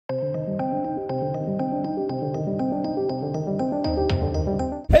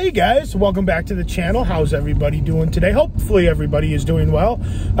Hey guys, welcome back to the channel. How's everybody doing today? Hopefully everybody is doing well.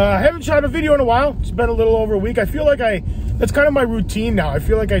 I haven't shot a video in a while. It's been a little over a week. I feel like that's kind of my routine now. I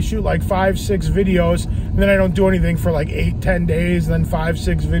feel like I shoot like 5-6 videos and then I don't do anything for like 8-10 days, then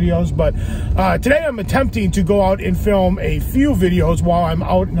 5-6 videos. But today I'm attempting to go out and film a few videos while I'm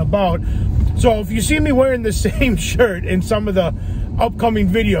out and about. So if you see me wearing the same shirt in some of the upcoming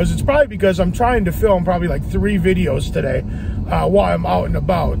videos, it's probably because I'm trying to film probably like 3 videos today while I'm out and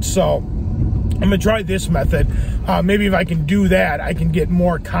about. So I'm gonna try this method. Maybe if I can do that, I can get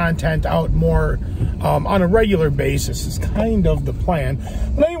more content out more on a regular basis. Is kind of the plan.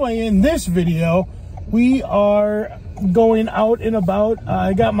 But anyway, in this video, we are going out and about.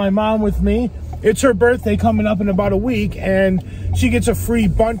 I got my mom with me. It's her birthday coming up in about a week, and she gets a free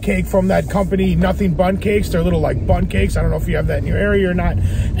bundt cake from that company, Nothing Bundt Cakes. They're little like bundt cakes. I don't know if you have that in your area or not.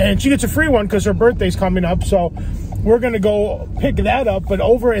 And she gets a free one because her birthday's coming up. So we're going to go pick that up. But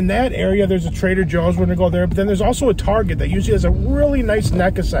over in that area, there's a Trader Joe's. We're going to go there. But then there's also a Target that usually has a really nice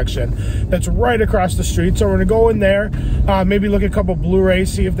NECA section that's right across the street. So we're going to go in there, maybe look at a couple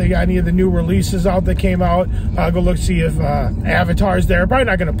Blu-rays, see if they got any of the new releases out that came out. Go look, see if Avatar's there. Probably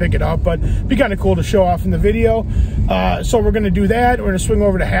not going to pick it up, but it'd be kind of cool to show off in the video. So we're going to do that. We're going to swing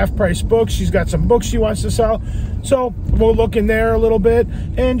over to Half Price Books. She's got some books she wants to sell. So we'll look in there a little bit.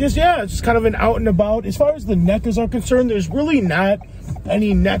 And just, yeah, it's kind of an out and about. As far as the NECAs are concerned, there's really not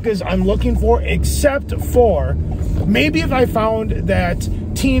any NECAs I'm looking for, except for maybe if I found that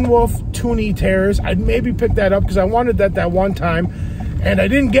Teen Wolf Toonie Tears, I'd maybe pick that up because I wanted that one time and I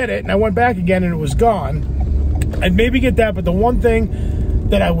didn't get it, and I went back again and it was gone. I'd maybe get that, but the one thing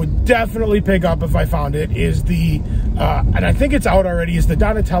that I would definitely pick up if I found it is the, and I think it's out already, is the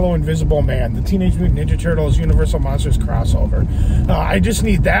Donatello Invisible Man, the Teenage Mutant Ninja Turtles Universal Monsters crossover. I just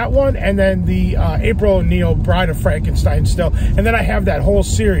need that one, and then the April O'Neil Bride of Frankenstein still. And then I have that whole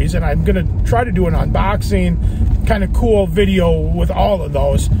series, and I'm going to try to do an unboxing, kind of cool video with all of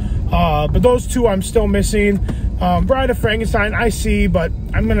those. But those two I'm still missing. Bride of Frankenstein, I see, but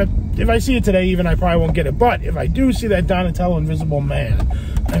I'm going to, if I see it today even, I probably won't get it. But if I do see that Donatello Invisible Man,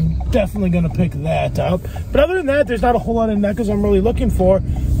 I'm definitely going to pick that up. But other than that, there's not a whole lot of NECAs I'm really looking for.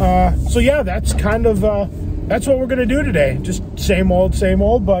 So yeah, that's kind of, that's what we're going to do today. Just same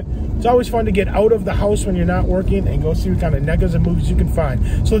old, but it's always fun to get out of the house when you're not working and go see what kind of NECAs and movies you can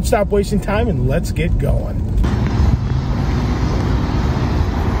find. So let's stop wasting time and let's get going.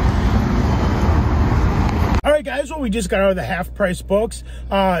 All right, guys, well, we just got out of the Half Price Books.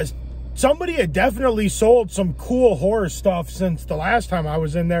 Somebody had definitely sold some cool horror stuff since the last time I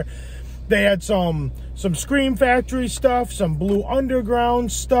was in there. They had some Scream Factory stuff, some Blue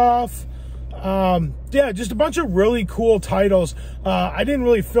Underground stuff. Yeah, just a bunch of really cool titles. I didn't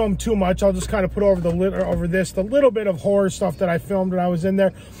really film too much. I'll just kind of put over the little bit of horror stuff that I filmed when I was in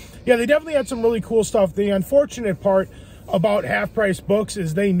there. Yeah, they definitely had some really cool stuff. The unfortunate part about Half Price Books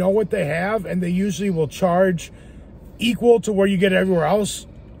is they know what they have, and they usually will charge equal to where you get everywhere else,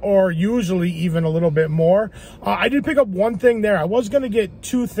 or usually even a little bit more. I did pick up one thing there. I was going to get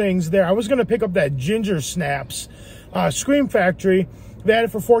 2 things there. I was going to pick up that Ginger Snaps Scream Factory. They had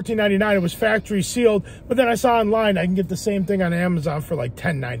it for $14.99. It was factory sealed, but then I saw online I can get the same thing on Amazon for like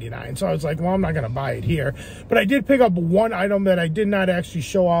 $10.99. So I was like, well, I'm not going to buy it here. But I did pick up one item that I did not actually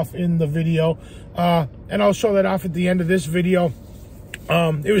show off in the video, and I'll show that off at the end of this video.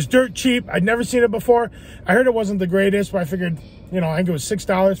 It was dirt cheap. I'd never seen it before. I heard it wasn't the greatest, but I figured, you know, I think it was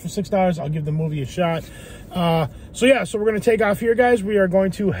 $6. For $6, I'll give the movie a shot. So yeah, so we're going to take off here, guys. We are going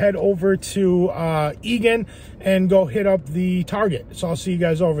to head over to Egan and go hit up the Target. So I'll see you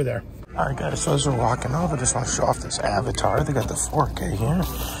guys over there. All right, guys, so as we're walking off, I just want to show off this Avatar. They got the 4K here.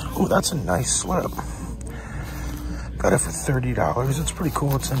 Ooh, that's a nice slip. Got it for $30. It's pretty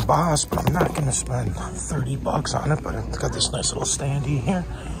cool. It's embossed, but I'm not going to spend 30 bucks on it. But it's got this nice little standee here.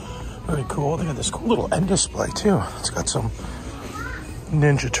 Very cool. They got this cool little end display, too. It's got some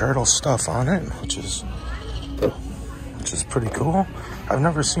Ninja Turtle stuff on it, which is pretty cool. I've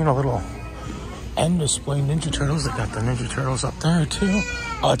never seen a little end display Ninja Turtles. They got the Ninja Turtles up there, too.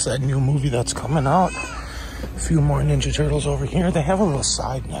 Oh, it's that new movie that's coming out. A few more Ninja Turtles over here. They have a little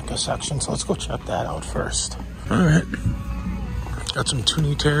side NECA section, so let's go check that out first. All right, got some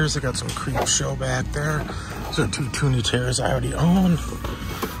Toonie Tears. They got some Creep Show back there. These are 2 Toonie Tears I already own.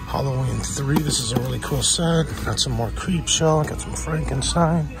 Halloween 3, this is a really cool set. Got some more Creep Show. Got some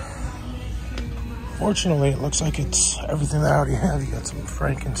Frankenstein. Fortunately, it looks like it's everything that I already have. You got some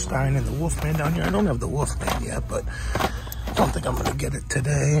Frankenstein and the Wolfman down here. I don't have the Wolfman yet, but I don't think I'm going to get it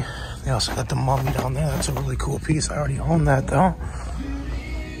today. They also got the Mummy down there. That's a really cool piece. I already own that, though.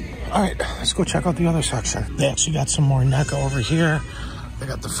 All right, let's go check out the other section. They actually got some more NECA over here. They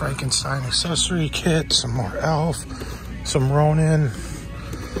got the Frankenstein accessory kit, some more Elf, some Ronin,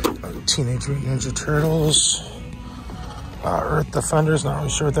 Teenage Mutant Ninja Turtles, Earth Defenders, not really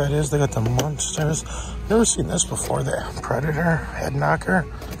sure what that is. They got the Monsters. Never seen this before. The Predator head knocker,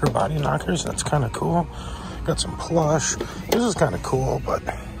 or body knockers. That's kind of cool. Got some plush. This is kind of cool, but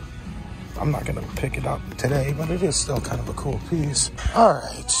I'm not going to pick it up today, but it is still kind of a cool piece. All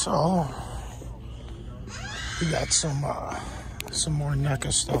right, so we got some more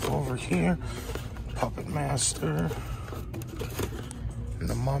NECA stuff over here. Puppet Master, and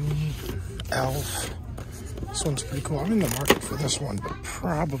the Mummy, Elf. This one's pretty cool. I'm in the market for this one, but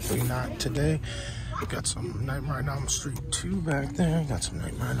probably not today. Got some Nightmare on Elm Street 2 back there. Got some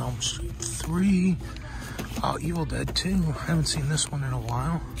Nightmare on Elm Street 3. Evil Dead 2. I haven't seen this one in a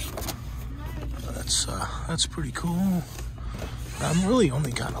while. That's pretty cool. I'm really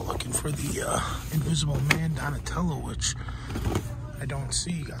only kind of looking for the Invisible Man Donatello, which I don't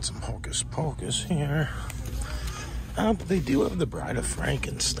see. Got some Hocus Pocus here. But they do have the Bride of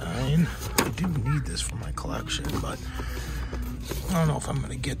Frankenstein. I do need this for my collection, but I don't know if I'm going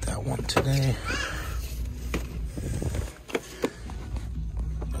to get that one today.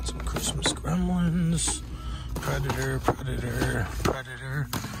 Got some Christmas Gremlins. Predator.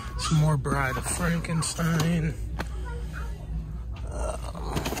 Some more Bride of Frankenstein.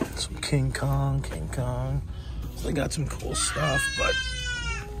 Some King Kong. So they got some cool stuff, but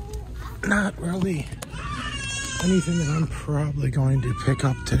not really anything that I'm probably going to pick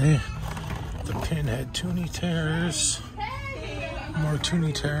up today. The Pinhead Toonie Terrors. More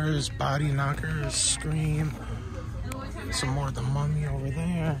Toonie Terrors, Body Knockers, Scream. Some more of the Mummy over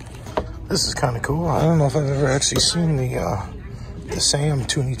there. This is kind of cool. I don't know if I've ever actually seen the Sam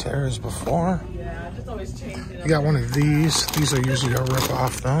Toonie Terrors before. You got one of these. These are usually a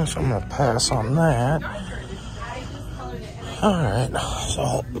rip-off though, so I'm going to pass on that. Alright,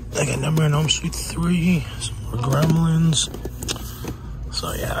 so they got Nightmare on Elm Street 3, some more Gremlins.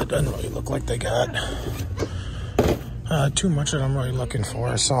 So yeah, it doesn't really look like they got too much that I'm really looking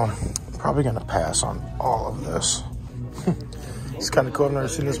for, so I'm probably going to pass on all of this. It's kind of cool. I've never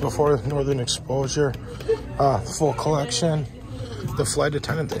seen this before. Northern Exposure, full collection. The Flight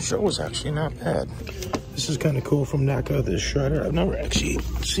Attendant, the show was actually not bad. This is kind of cool from NECA, this shredder. I've never actually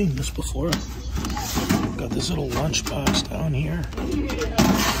seen this before. Got this little lunchbox down here,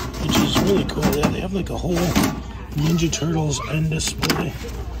 which is really cool. Yeah, they have like a whole Ninja Turtles end display.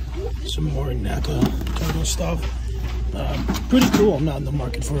 Some more NECA Turtle stuff. Pretty cool. I'm not in the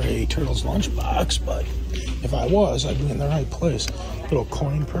market for a Turtles lunchbox, but if I was, I'd be in the right place. Little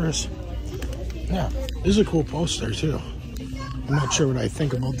coin purse. Yeah, this is a cool poster too. I'm not sure what I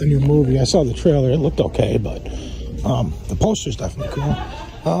think about the new movie. I saw the trailer. It looked okay, but the poster's definitely cool.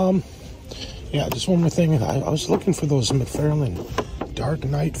 Yeah, just one more thing. I was looking for those McFarlane Dark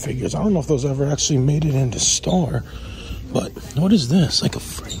Knight figures. I don't know if those ever actually made it into store, but what is this? Like a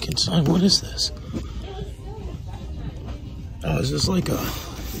Frankenstein? What is this? Oh, is this like a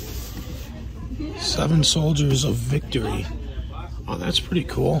 7 Soldiers of Victory? Oh, that's pretty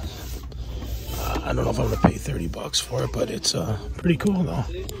cool. I don't know if I'm going to pay 30 bucks for it, but it's pretty cool though.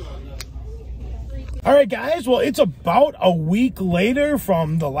 All right, guys. Well, it's about a week later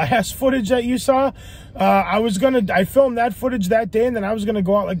from the last footage that you saw. I filmed that footage that day, and then I was going to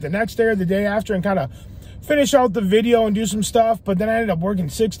go out like the next day or the day after and kind of finish out the video and do some stuff. But then I ended up working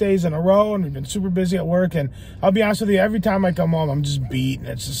 6 days in a row, and we've been super busy at work. And I'll be honest with you, every time I come home, I'm just beat, and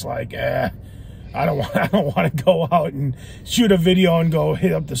it's just like, I don't want to go out and shoot a video and go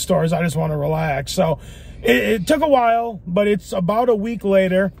hit up the stores. I just want to relax. So it took a while, but it's about a week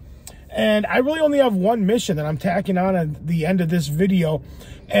later. And I really only have one mission that I'm tacking on at the end of this video.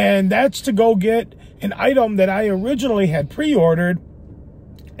 And that's to go get an item that I originally had pre-ordered.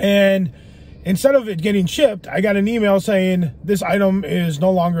 And instead of it getting shipped, I got an email saying this item is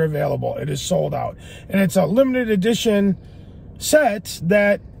no longer available. It is sold out. And it's a limited edition set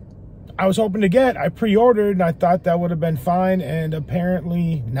that I was hoping to get. I pre-ordered, and I thought that would have been fine, and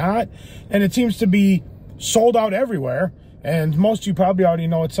apparently not. And it seems to be sold out everywhere. And most of you probably already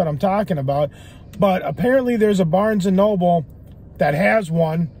know what set I'm talking about. But apparently there's a Barnes & Noble that has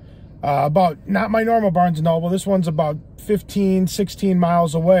one. About, not my normal Barnes & Noble. This one's about 15, 16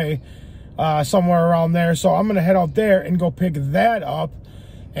 miles away. Somewhere around there. So I'm going to head out there and go pick that up.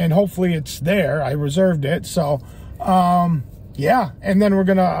 And hopefully it's there. I reserved it. So, yeah. And then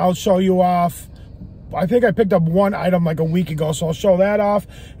I'll show you off. I think I picked up one item like a week ago, so I'll show that off.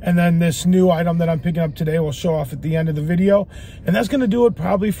 And then this new item that I'm picking up today will show off at the end of the video. And that's going to do it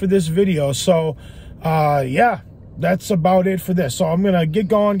probably for this video. So, yeah, that's about it for this. So I'm going to get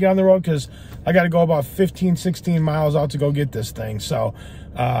going, get on the road, because I got to go about 15, 16 miles out to go get this thing. So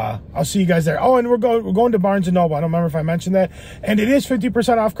I'll see you guys there. Oh, and we're going to Barnes & Noble. I don't remember if I mentioned that. And it is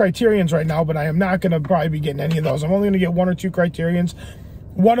 50% off Criterions right now, but I am not going to probably be getting any of those. I'm only going to get 1 or 2 Criterions.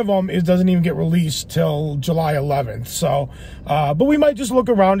 One of them doesn't even get released till July 11th. So, but we might just look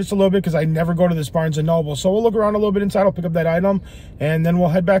around just a little bit, because I never go to this Barnes & Noble. So we'll look around a little bit inside. I'll pick up that item, and then we'll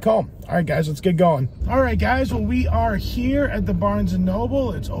head back home. All right, guys, let's get going. All right, guys, well, we are here at the Barnes &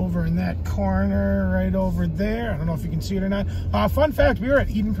 Noble. It's over in that corner right over there. I don't know if you can see it or not. Fun fact, we are at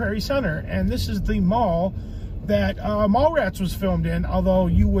Eden Prairie Center, and this is the mall that Mallrats was filmed in, although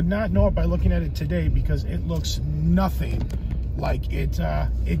you would not know it by looking at it today, because it looks nothing like it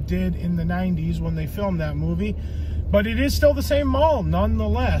did in the 90s when they filmed that movie. But it is still the same mall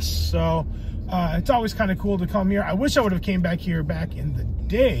nonetheless. So it's always kind of cool to come here. I wish I would have came back here back in the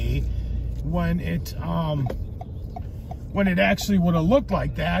day when it actually would have looked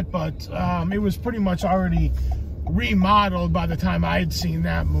like that, but it was pretty much already remodeled by the time I had seen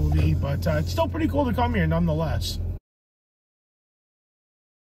that movie. But it's still pretty cool to come here nonetheless.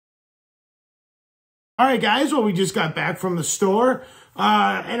 All right, guys, well, we just got back from the store,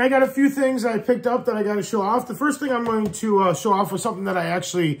 and I got a few things that I picked up that I got to show off. The first thing I'm going to show off was something that I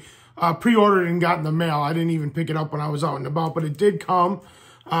actually pre-ordered and got in the mail. I didn't even pick it up when I was out and about, but it did come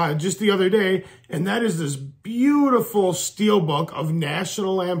just the other day, and that is this beautiful steelbook of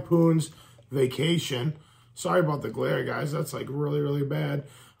National Lampoon's Vacation. Sorry about the glare, guys. That's like really, really bad.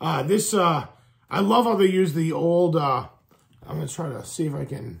 I love how they use the old, I'm going to try to see if I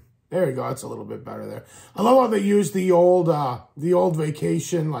can... There you go. That's a little bit better there. I love how they use the old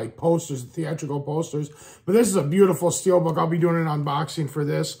Vacation, like, posters, theatrical posters. But this is a beautiful steelbook. I'll be doing an unboxing for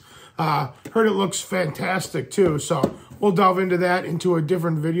this. Heard it looks fantastic, too. So we'll delve into that into a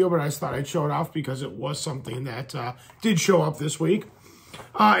different video. But I just thought I'd show it off because it was something that did show up this week.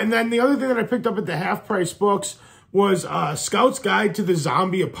 And then the other thing that I picked up at the half-price books was Scout's Guide to the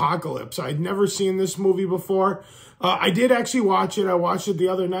Zombie Apocalypse. I'd never seen this movie before. I did actually watch it. I watched it the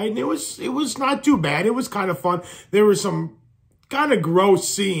other night, and it was not too bad. It was kind of fun. There were some kind of gross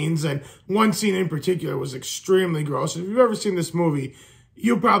scenes, and one scene in particular was extremely gross. If you've ever seen this movie,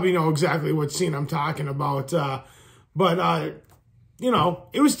 you probably know exactly what scene I'm talking about. You know,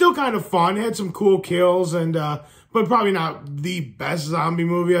 it was still kind of fun. It had some cool kills, and but probably not the best zombie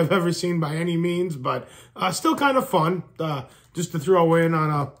movie I've ever seen by any means, but still kind of fun just to throw in on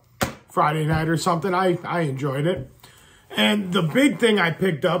a Friday night or something. I enjoyed it. And the big thing I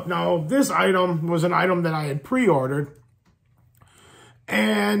picked up, now this item was an item that I had pre-ordered,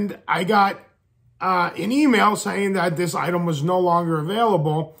 and I got an email saying that this item was no longer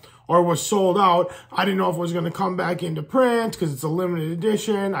available or was sold out. I didn't know if it was going to come back into print because it's a limited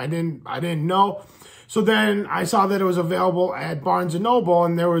edition. I didn't know. So then I saw that it was available at Barnes & Noble,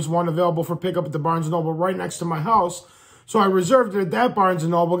 and there was one available for pickup at the Barnes & Noble right next to my house. So I reserved it at that Barnes &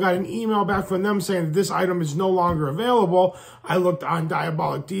 Noble, got an email back from them saying that this item is no longer available. I looked on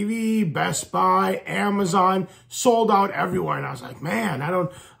Diabolic TV, Best Buy, Amazon, sold out everywhere. And I was like, man, I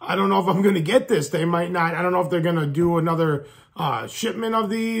don't know if I'm going to get this. They might not. I don't know if they're going to do another shipment of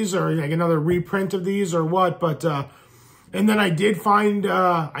these or like another reprint of these or what. But, and then I did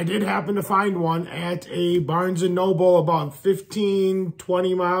happen to find one at a Barnes & Noble about 15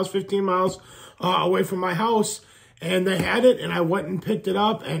 miles away from my house. And they had it, and I went and picked it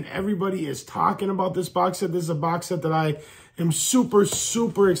up, and everybody is talking about this box set. This is a box set that I am super,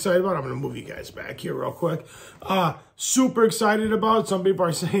 super excited about. I'm going to move you guys back here real quick. Super excited about. Some people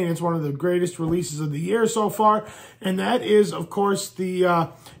are saying it's one of the greatest releases of the year so far. And that is, of course, the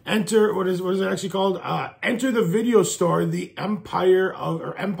what is it actually called? Enter the Video Store, the Empire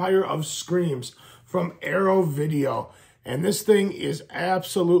of Screams from Arrow Video. And this thing is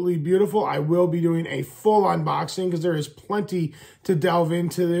absolutely beautiful. I will be doing a full unboxing because there is plenty to delve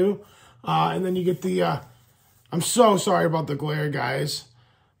into. And then you get the, I'm so sorry about the glare, guys.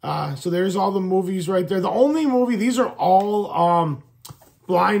 So there's all the movies right there. The only movie, these are all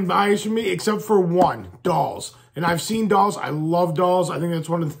blind buys for me except for one, Dolls. And I've seen Dolls. I love Dolls. I think that's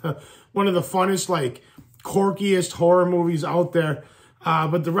one of the funnest, like, quirkiest horror movies out there.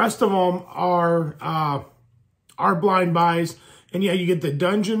 But the rest of them are blind buys. And yeah, you get the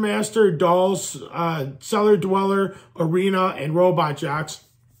Dungeon Master, Dolls, Cellar Dweller, Arena, and Robot Jocks.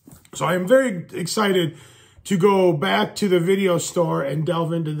 So I am very excited to go back to the video store and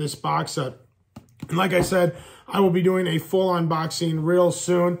delve into this box set. And like I said, I will be doing a full unboxing real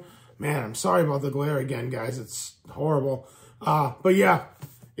soon. Man, I'm sorry about the glare again, guys. It's horrible. But yeah,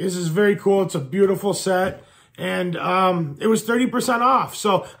 this is very cool. It's a beautiful set. And it was 30% off.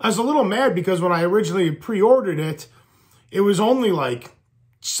 So I was a little mad because when I originally pre-ordered it, it was only like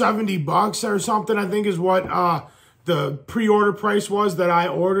 $70 or something, I think is what the pre-order price was that I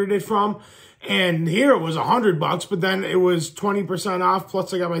ordered it from. And here it was $100, but then it was 20% off,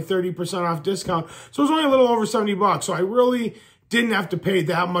 plus I got my 30% off discount. So it was only a little over $70. So I really didn't have to pay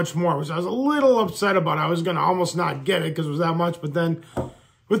that much more, which I was a little upset about. I was going to almost not get it because it was that much, but then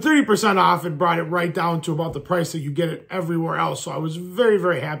with 30% off, it brought it right down to about the price that you get it everywhere else. So I was very,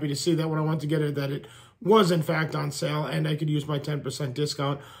 very happy to see that when I went to get it, that it was in fact on sale and I could use my 10%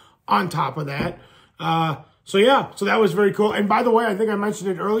 discount on top of that. So yeah, so that was very cool. And by the way, I think I mentioned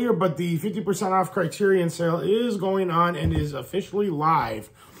it earlier, but the 50% off Criterion sale is going on and is officially live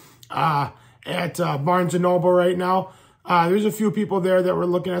at Barnes & Noble right now. There's a few people there that were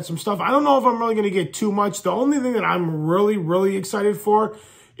looking at some stuff. I don't know if I'm really going to get too much. The only thing that I'm really, really excited for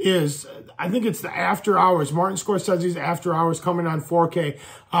is, I think it's the After Hours. Martin Scorsese's After Hours coming on 4K.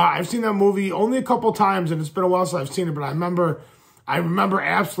 I've seen that movie only a couple times, and it's been a while since I've seen it, but I remember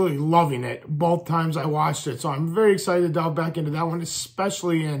absolutely loving it both times I watched it. So I'm very excited to delve back into that one,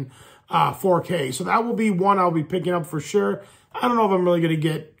 especially in 4K. So that will be one I'll be picking up for sure. I don't know if I'm really going to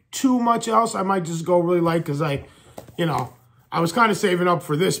get too much else. I might just go really light because I was kind of saving up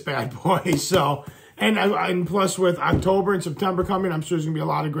for this bad boy. So, and plus with October and September coming, I'm sure there's going to be a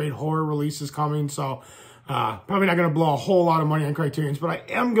lot of great horror releases coming. So probably not going to blow a whole lot of money on Criterions, but I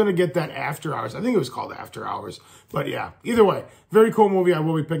am going to get that After Hours. I think it was called After Hours. But yeah, either way, very cool movie. I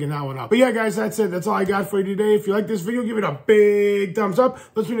will be picking that one up. But yeah, guys, that's it. That's all I got for you today. If you like this video, give it a big thumbs up.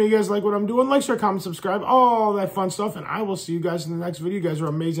 Let me know you guys like what I'm doing. Like, share, comment, subscribe, all that fun stuff. And I will see you guys in the next video. You guys are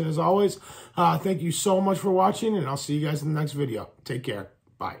amazing as always. Thank you so much for watching, and I'll see you guys in the next video. Take care.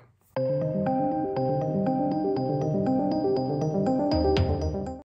 Bye.